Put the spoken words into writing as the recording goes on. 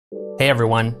Hey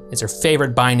everyone, it's your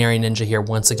favorite binary ninja here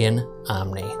once again,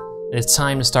 Omni. And it's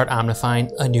time to start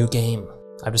omnifying a new game.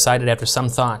 I've decided after some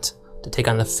thought to take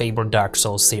on the fabled Dark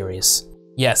Souls series.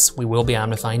 Yes, we will be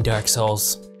omnifying Dark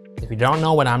Souls. If you don't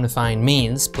know what omnifying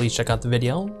means, please check out the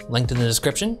video, linked in the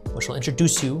description, which will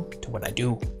introduce you to what I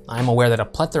do. I'm aware that a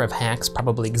plethora of hacks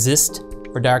probably exist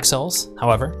for Dark Souls.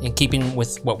 However, in keeping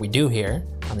with what we do here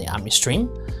on the Omni stream,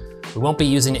 we won't be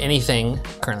using anything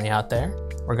currently out there.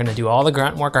 We're gonna do all the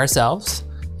grunt work ourselves,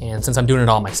 and since I'm doing it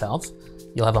all myself,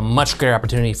 you'll have a much greater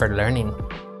opportunity for learning.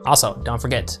 Also, don't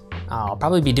forget, I'll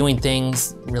probably be doing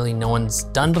things really no one's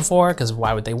done before, because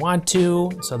why would they want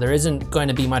to? So there isn't going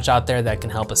to be much out there that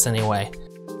can help us anyway.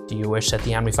 Do you wish that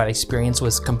the Omnified experience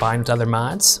was combined with other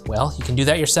mods? Well, you can do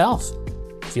that yourself.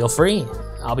 Feel free.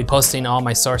 I'll be posting all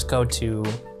my source code to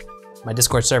my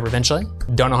Discord server eventually.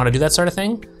 Don't know how to do that sort of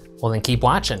thing? Well then keep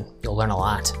watching, you'll learn a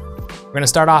lot. We're gonna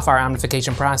start off our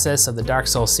omnification process of the Dark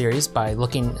Souls series by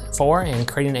looking for and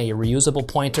creating a reusable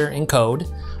pointer and code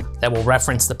that will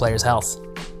reference the player's health.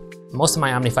 Most of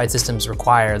my omnified systems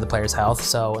require the player's health,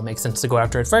 so it makes sense to go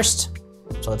after it first.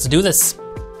 So let's do this.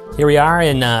 Here we are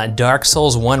in Dark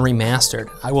Souls 1 Remastered.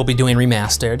 I will be doing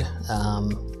Remastered.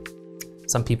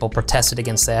 Some people protested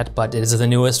against that, but it is the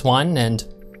newest one, and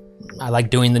I like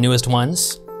doing the newest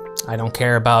ones. I don't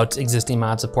care about existing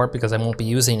mod support because I won't be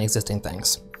using existing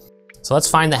things. So let's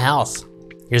find the health.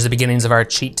 Here's the beginnings of our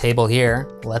cheat table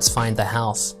here. Let's find the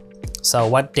health. So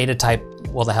what data type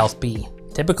will the health be?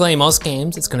 Typically in most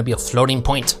games, it's gonna be a floating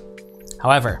point.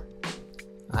 However,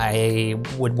 I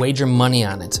would wager money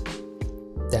on it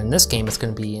that in this game, it's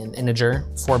gonna be an integer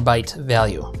 4-byte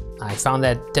value. I found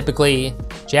that typically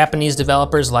Japanese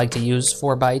developers like to use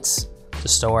 4 bytes to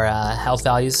store health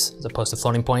values as opposed to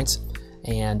floating points.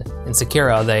 And in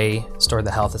Sekiro, they store the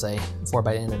health as a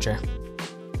 4-byte integer.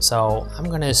 So I'm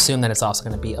gonna assume that it's also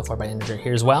gonna be a 4-byte integer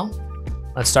here as well.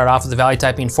 Let's start off with the value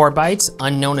typing 4 bytes,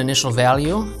 unknown initial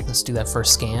value. Let's do that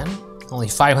first scan. Only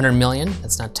 500 million,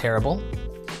 that's not terrible.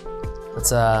 Let's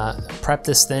prep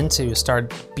this then to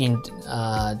start being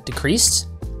decreased.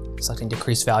 Selecting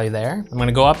decreased value there. I'm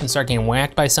gonna go up and start getting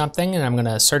whacked by something, and I'm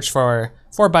gonna search for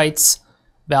 4 bytes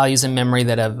values in memory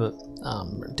that have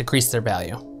decreased their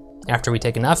value. After we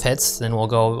take enough hits, then we'll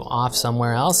go off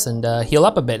somewhere else and heal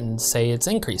up a bit and say it's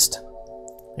increased.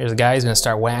 There's a guy who's gonna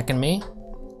start whacking me.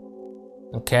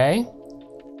 Okay,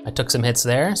 I took some hits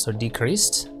there, so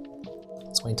decreased.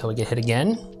 Let's wait until we get hit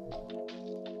again.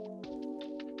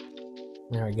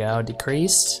 There we go,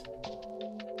 decreased.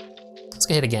 Let's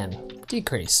get hit again,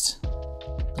 decreased.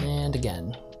 And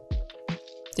again,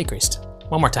 decreased.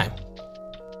 One more time,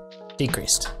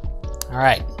 decreased. All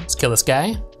right, let's kill this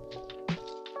guy.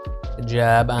 Good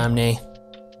job, Omni.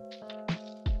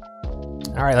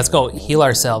 All right, let's go heal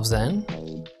ourselves then.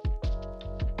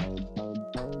 And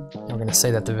we're gonna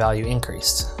say that the value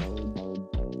increased.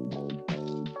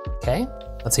 Okay,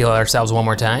 let's heal ourselves one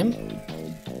more time.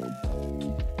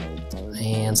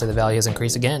 And say the value has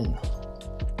increased again.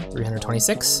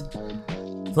 326.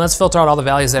 Let's filter out all the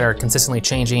values that are consistently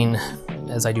changing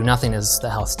as I do nothing as the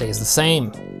health stays the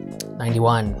same.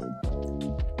 91.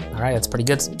 All right, that's pretty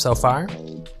good so far.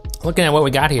 Looking at what we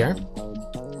got here,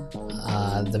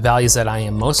 the values that I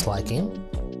am most liking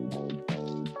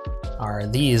are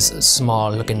these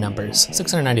small looking numbers,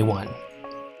 691.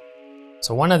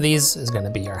 So one of these is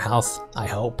gonna be our health, I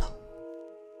hope.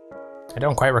 I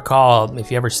don't quite recall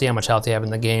if you ever see how much health you have in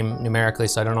the game numerically,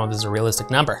 so I don't know if this is a realistic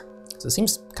number. So it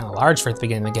seems kind of large for the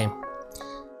beginning of the game.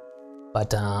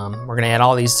 But we're gonna add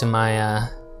all these to my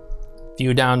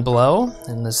view down below,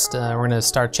 and we're gonna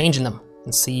start changing them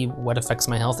and see what affects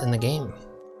my health in the game.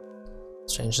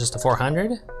 Let's change this to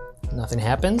 400, nothing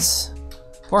happens.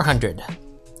 400,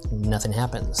 nothing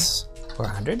happens.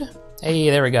 400, hey,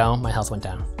 there we go, my health went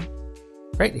down.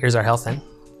 Great, here's our health then.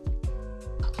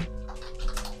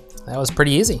 That was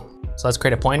pretty easy. So let's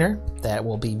create a pointer that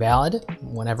will be valid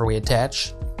whenever we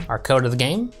attach our code to the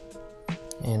game.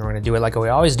 And we're gonna do it like we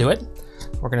always do it.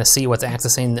 We're gonna see what's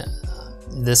accessing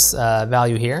this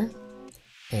value here.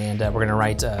 And we're gonna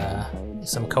write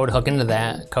some code hook into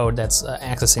that code that's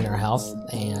accessing our health,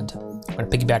 and we're gonna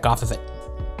piggyback off of it.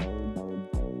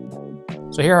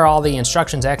 So here are all the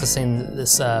instructions accessing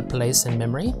this place in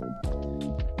memory.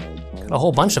 Got a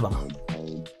whole bunch of them.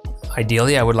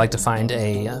 Ideally, I would like to find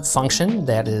a function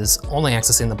that is only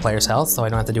accessing the player's health, so I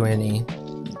don't have to do any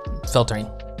filtering.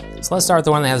 So let's start with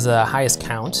the one that has the highest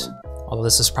count, although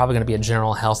this is probably gonna be a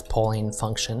general health polling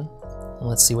function. And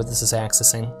let's see what this is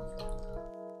accessing.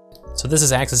 So this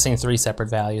is accessing 3 separate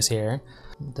values here.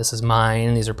 This is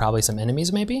mine, these are probably some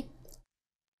enemies maybe?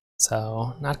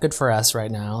 So not good for us right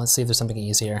now. Let's see if there's something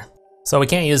easier. So we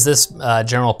can't use this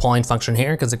general pulling function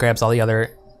here because it grabs all the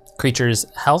other creatures'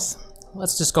 health.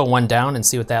 Let's just go one down and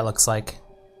see what that looks like.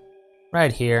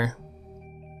 Right here.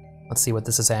 Let's see what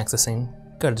this is accessing.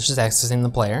 Good, it's just accessing the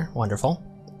player. Wonderful.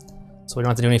 So we don't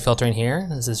have to do any filtering here.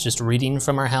 This is just reading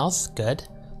from our health. Good.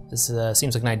 This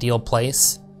seems like an ideal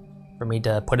place for me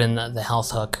to put in the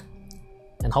health hook.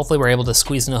 And hopefully we're able to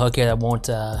squeeze in a hook here that won't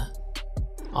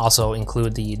also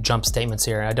include the jump statements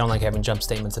here. I don't like having jump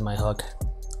statements in my hook.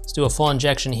 Let's do a full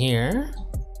injection here.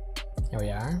 There we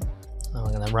are. Now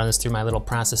I'm gonna run this through my little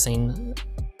processing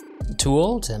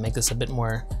tool to make this a bit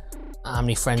more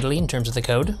omni-friendly in terms of the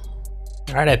code.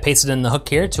 All right, I pasted in the hook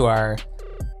here to our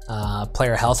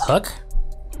player health hook.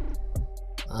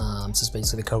 This is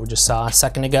basically the code we just saw a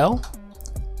second ago.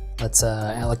 Let's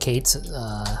allocate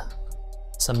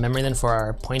some memory then for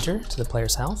our pointer to the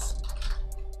player's health.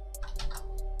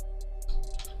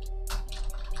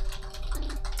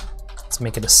 Let's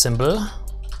make it a symbol.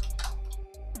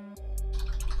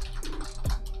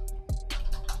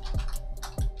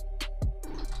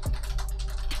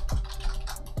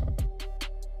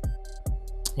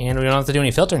 And we don't have to do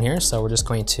any filtering here, so we're just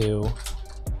going to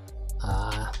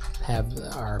have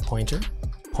our pointer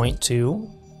point to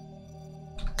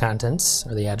contents,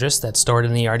 or the address that's stored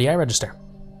in the RDI register.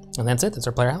 And that's it, that's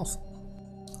our player health.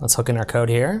 Let's hook in our code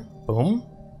here, boom.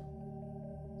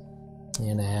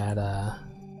 And add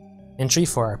entry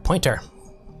for our pointer.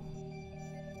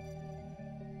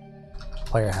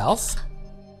 Player health.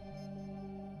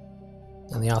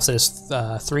 And the offset is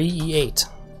 3E8.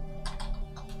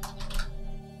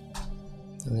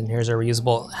 And then here's our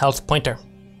reusable health pointer.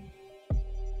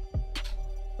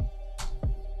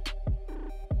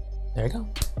 There you go.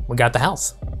 We got the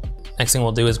health. Next thing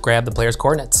we'll do is grab the player's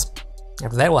coordinates.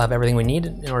 After that, we'll have everything we need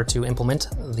in order to implement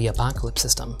the Apocalypse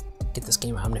system. Get this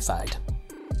game omnified.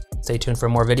 Stay tuned for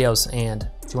more videos, and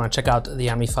if you want to check out the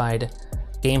Omnified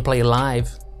gameplay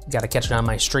live, you gotta catch it on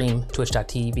my stream,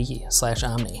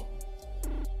 twitch.tv/omni.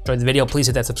 Enjoyed the video, please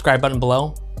hit that subscribe button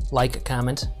below, like,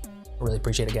 comment. I really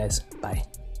appreciate it, guys. Bye.